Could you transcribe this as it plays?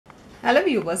Hello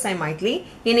viewers, I am Maitli.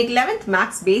 In 11th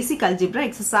Maths Basic Algebra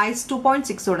exercise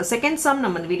 2.6 oda second sum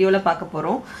நம்ம வீடியோல பார்க்க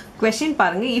போறோம். Question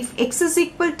பாருங்க, if x is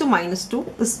equal to minus 2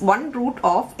 is 1 root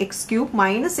of x cube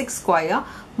minus x square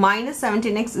minus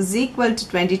 17x is equal to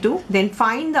 22, then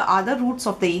find the other roots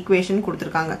of the equation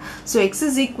கொடுத்திருக்காங்க. So x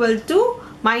is equal to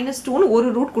minus 2 ஒரு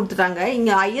root கொடுத்துட்டாங்க.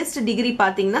 இங்க highest degree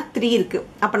பாத்தீங்கன்னா 3 இருக்கு.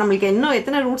 அப்ப நமக்கு இன்னும்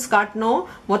எத்தனை ரூட்ஸ் காட்டணும்?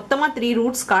 மொத்தமா 3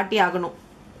 ரூட்ஸ் காட்டி ஆகணும்.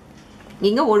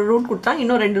 இங்க ஒரு ரூட் கொடுத்தாங்க,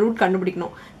 இன்னும் ரெண்டு ரூட்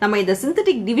கண்டுபிடிக்கணும். நம்ம இத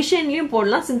சிந்தெடிக் டிவிஷன்லயும்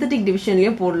போடலாம், சிந்தெடிக்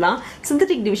டிவிஷன்லயும் போடலாம்.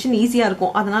 சிந்தெடிக் டிவிஷன் ஈஸியா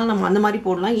இருக்கும், அதனால நம்ம அந்த மாதிரி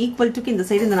போடலாம். ஈக்குவல் டுக்கு இந்த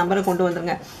சைடு இந்த நம்பரை கொண்டு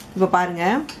வந்துருங்க. இப்போ பாருங்க,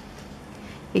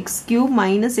 x cube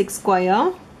minus x square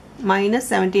minus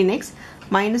 17x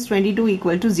minus 22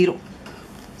 equal to 0.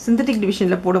 Synthetic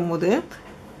டிவிஷன்ல போடும்போது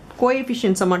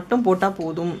கோஎஃபிஷியன்ட்ஸை மட்டும் போட்டா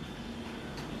போதும்.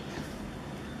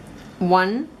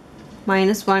 1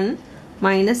 minus 1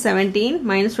 minus 17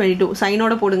 minus 22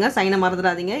 சைனோட போடுங்க, சைனை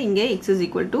மறந்துடாதீங்க. இங்கே x is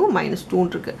equal to minus 2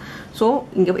 இருக்கு. ஸோ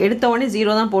இங்கே எடுத்த உடனே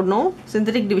 0 தான் போடணும்.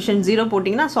 சிந்தெடிக் டிவிஷன் 0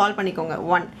 போட்டிங்கன்னா சால்வ் பண்ணிக்கோங்க.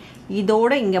 1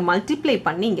 இதோட இங்கே மல்டிப்ளை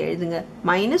பண்ணி இங்கே எழுதுங்க.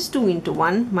 minus 2 into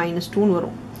 1 minus 2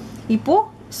 வரும்.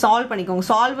 இப்போது சால்வ் பண்ணிக்கோங்க.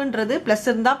 சால்வ்ன்றது ப்ளஸ்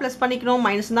இருந்தால் ப்ளஸ் பண்ணிக்கணும்,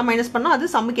 மைனஸ் இருந்தால் மைனஸ் பண்ணணும். அது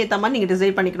சம்முக்கு ஏற்ற மாதிரி நீங்கள்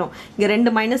டிசைட் பண்ணிக்கணும். இங்கே ரெண்டு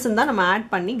மைனஸ் இருந்தால் நம்ம ஆட்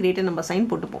பண்ணி கிரேட்டர் நம்பர் சைன்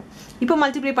போட்டுப்போம். இப்போ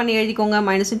மல்டிப்ளை பண்ணி எழுதிக்கோங்க.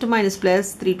 Minus into minus plus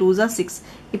 3 2s are 6.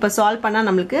 இப்போ சால்வ் பண்ணால்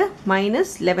நம்மளுக்கு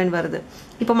மைனஸ் 11 வருது.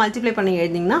 இப்போ மல்டிப்ளை பண்ணி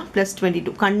எழுதிங்கன்னா ப்ளஸ்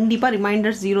 22. கண்டிப்பாக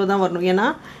ரிமைண்டர்ஸ் 0 தான் வரணும். ஏன்னா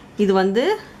இது வந்து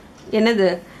என்னது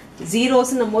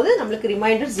ஜீரோஸ்ன்னும் போது நம்மளுக்கு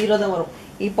ரிமைண்டர் 0 தான் வரும்.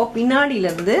 இப்போ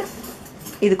பின்னாடியிலேருந்து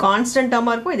இது கான்ஸ்டன்ட்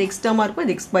டேர்மாக இருக்கும், இது எக்ஸ் டேர்மாக இருக்கும்,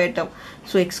 இது X square term.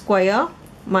 So X square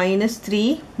minus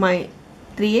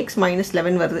 3x minus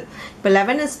 11 வருது. இப்போ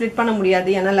 11 ஸ்ப்ளிட் பண்ண முடியாது,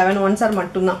 ஏன்னா 11 ஒன்ஸ் ஆர்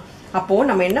மட்டும்தான். அப்போது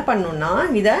நம்ம என்ன பண்ணணும்னா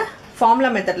இதை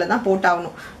ஃபார்முலா மெத்தடில் தான்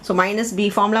போட்டாகணும். ஸோ மைனஸ் பி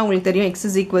ஃபார்முலா உங்களுக்கு தெரியும். x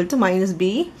is equal to minus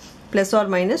b plus or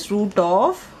minus root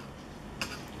of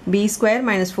b square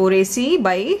minus 4ac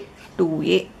by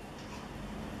 2a.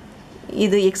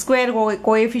 இது எக்ஸ் ஸ்கொயர்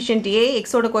கோஎஃபிஷியன்ட் ஏ,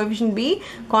 எக்ஸோட coefficient B,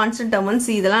 constant term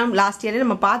C, இதெல்லாம் லாஸ்ட் இயரே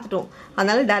நம்ம பார்த்துட்டோம்.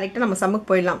 அதனால டேரெக்டாக நம்ம சம்முக்கு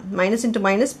போயிடலாம். மைனஸ் இன்ட்டு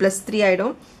மைனஸ் ப்ளஸ் 3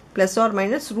 ஆகிடும். Plus R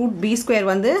minus root B square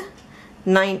வந்து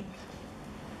 9.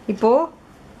 இப்போது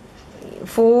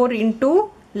 4 இன்ட்டு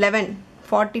 11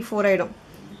 44 ஆகிடும்.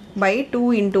 பை 2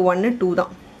 இன்ட்டு 1 2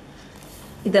 தான்.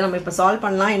 இதை நம்ம இப்போ சால்வ்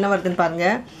பண்ணலாம். என்ன வருதுன்னு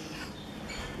பாருங்கள்.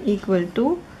 Equal to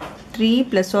 3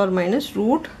 plus R minus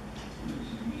root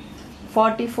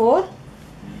 44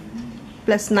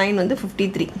 plus 9 வந்து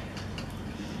 53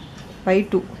 பை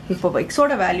 2. இப்போ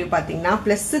எக்ஸோட வேல்யூ பார்த்தீங்கன்னா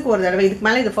ப்ளஸுக்கு ஒரு தடவை, இதுக்கு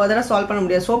மேலே இது ஃபர்தராக சால்வ் பண்ண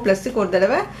முடியாது. ஸோ ப்ளஸுக்கு ஒரு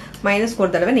தடவை மைனஸ்க்கு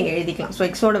ஒரு தடவை நீங்கள் எழுதிக்கலாம். ஸோ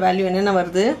எக்ஸோட வேல்யூ என்னென்ன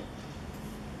வருது?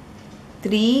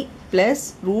 3 ப்ளஸ்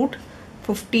ரூட்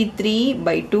 53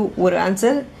 பை 2 ஒரு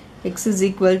answer. X is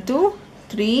equal to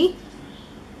 3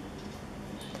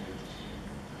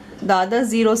 the other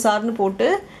zeros ஆர்னு போட்டு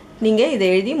நீங்கள்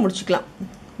இதை எழுதி முடிச்சுக்கலாம்.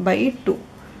 பை 2.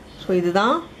 ஸோ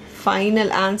இதுதான்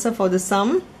final answer for the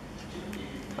some.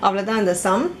 அவ்வளோதான் இந்த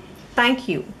சம்.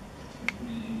 தேங்க்யூ.